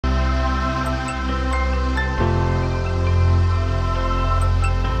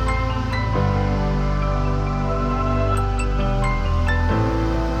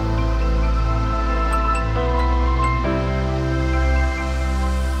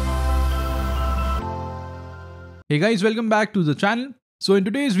Hey guys, welcome back to the channel. So in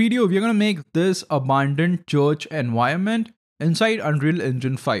today's video, we're going to make this abandoned church environment inside Unreal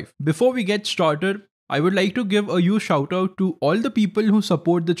Engine 5. Before we get started, I would like to give a huge shout out to all the people who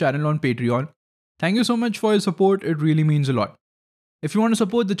support the channel on Patreon. Thank you so much for your support, it really means a lot. If you want to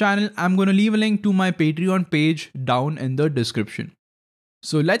support the channel, I'm going to leave a link to my Patreon page down in the description.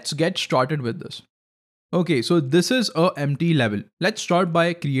 So let's get started with this. Okay, so this is a empty level. Let's start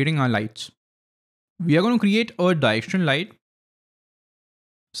by creating our lights. We are going to create a directional light.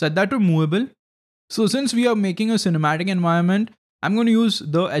 Set that to movable. So since we are making a cinematic environment, I'm going to use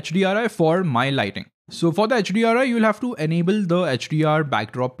the HDRI for my lighting. So for the HDRI, you'll have to enable the HDRI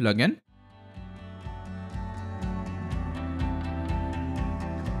Backdrop plugin.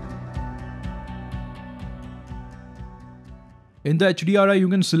 In the HDRI, you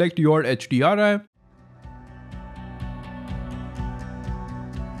can select your HDRI.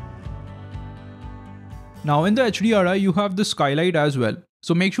 Now in the HDRI, you have the skylight as well.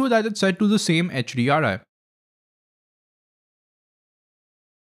 So make sure that it's set to the same HDRI.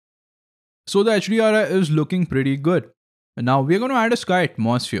 So the HDRI is looking pretty good. And now we're going to add a sky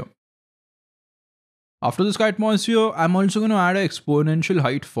atmosphere. After the sky atmosphere, I'm also going to add an exponential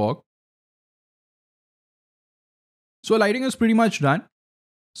height fog. So lighting is pretty much done.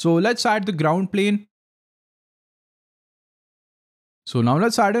 So let's add the ground plane. So now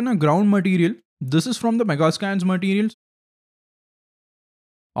let's add in a ground material. This is from the Megascans materials.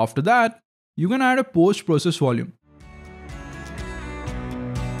 After that, you can add a post-process volume.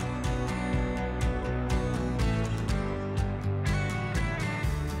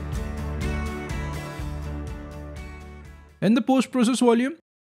 In the post-process volume,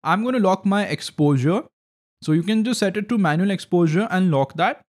 I'm going to lock my exposure. So you can just set it to manual exposure and lock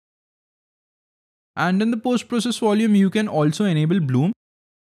that. And in the post-process volume, you can also enable bloom.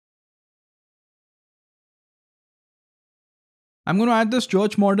 I'm going to add this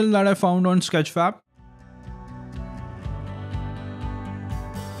church model that I found on Sketchfab.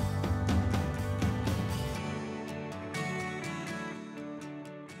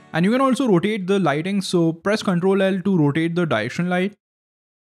 And you can also rotate the lighting, so press Ctrl L to rotate the directional light.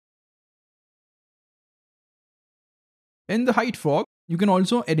 In the height fog, you can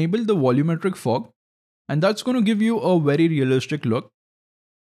also enable the volumetric fog, and that's going to give you a very realistic look.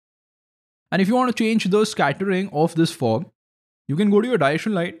 And if you want to change the scattering of this fog, you can go to your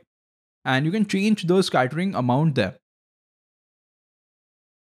directional light and you can change the scattering amount there.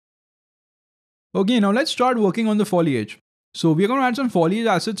 Okay, now let's start working on the foliage. So we're going to add some foliage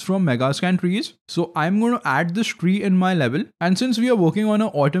assets from Megascan trees. So I'm going to add this tree in my level. And since we are working on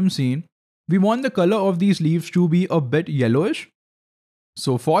an autumn scene, we want the color of these leaves to be a bit yellowish.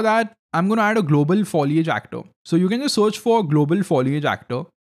 So for that, I'm going to add a global foliage actor. So you can just search for global foliage actor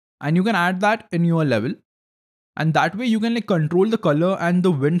and you can add that in your level. And that way you can control the color and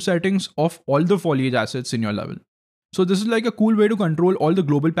the wind settings of all the foliage assets in your level. So this is like a cool way to control all the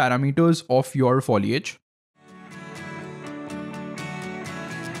global parameters of your foliage.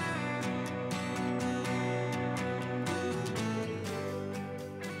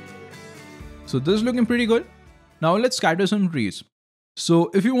 So this is looking pretty good. Now let's scatter some trees. So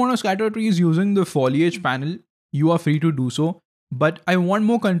if you want to scatter trees using the foliage panel, you are free to do so. But I want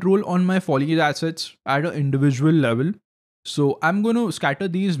more control on my foliage assets at an individual level. So I'm going to scatter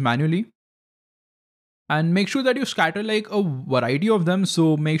these manually. And make sure that you scatter like a variety of them.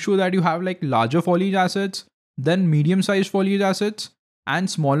 So make sure that you have like larger foliage assets, then medium-sized foliage assets, and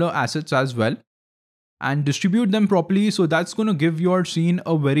smaller assets as well. And distribute them properly. So that's going to give your scene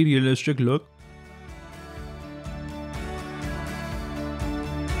a very realistic look.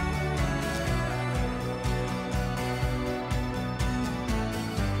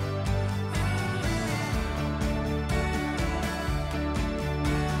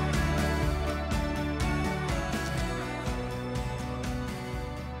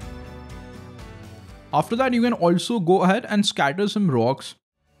 After that, you can also go ahead and scatter some rocks.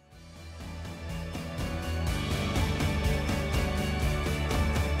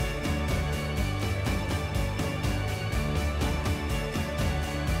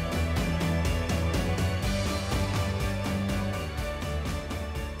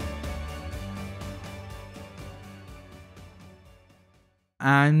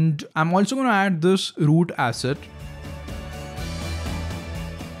 And I'm also going to add this root asset.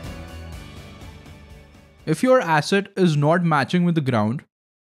 If your asset is not matching with the ground,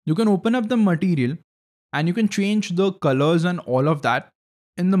 you can open up the material and you can change the colors and all of that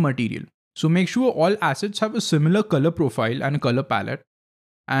in the material. So make sure all assets have a similar color profile and a color palette.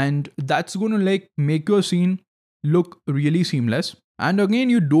 And that's going to make your scene look really seamless. And again,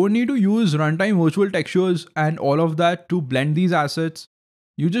 you don't need to use runtime virtual textures and all of that to blend these assets.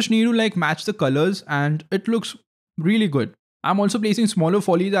 You just need to like match the colors and it looks really good. I'm also placing smaller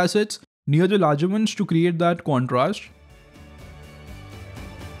foliage assets near the larger ones to create that contrast.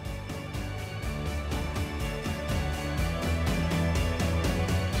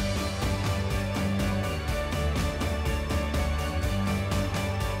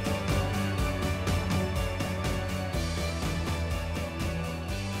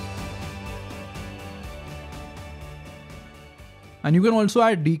 And you can also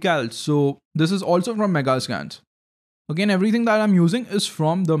add decals. So this is also from Megascans. Again, everything that I'm using is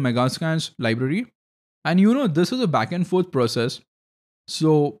from the Megascans library. And this is a back and forth process.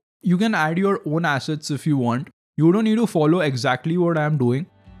 So you can add your own assets if you want. You don't need to follow exactly what I'm doing.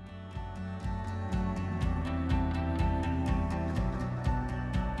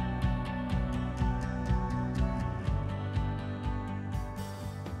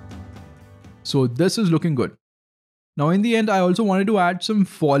 So this is looking good. Now in the end, I also wanted to add some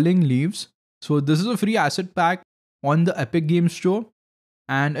falling leaves. So this is a free asset pack on the Epic Games Store.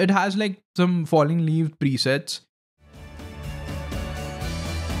 And it has like some falling leaf presets.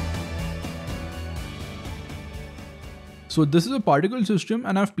 So this is a particle system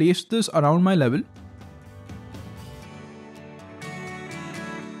and I've placed this around my level.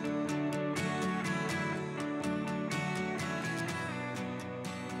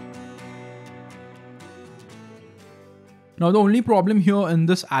 Now the only problem here in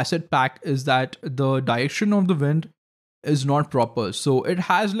this asset pack is that the direction of the wind is not proper. So it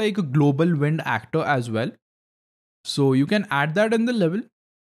has like a global wind actor as well. So you can add that in the level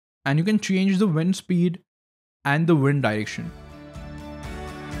and you can change the wind speed and the wind direction.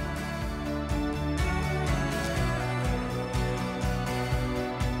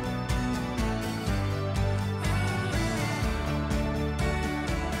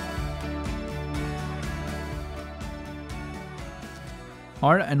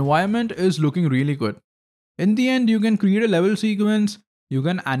 Our environment is looking really good. In the end, you can create a level sequence, you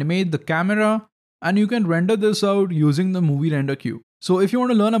can animate the camera, and you can render this out using the movie render queue. So if you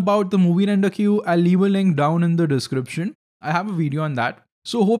want to learn about the movie render queue, I'll leave a link down in the description. I have a video on that.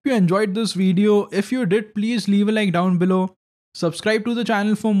 So hope you enjoyed this video. If you did, please leave a like down below. Subscribe to the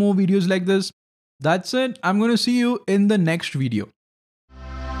channel for more videos like this. That's it. I'm going to see you in the next video.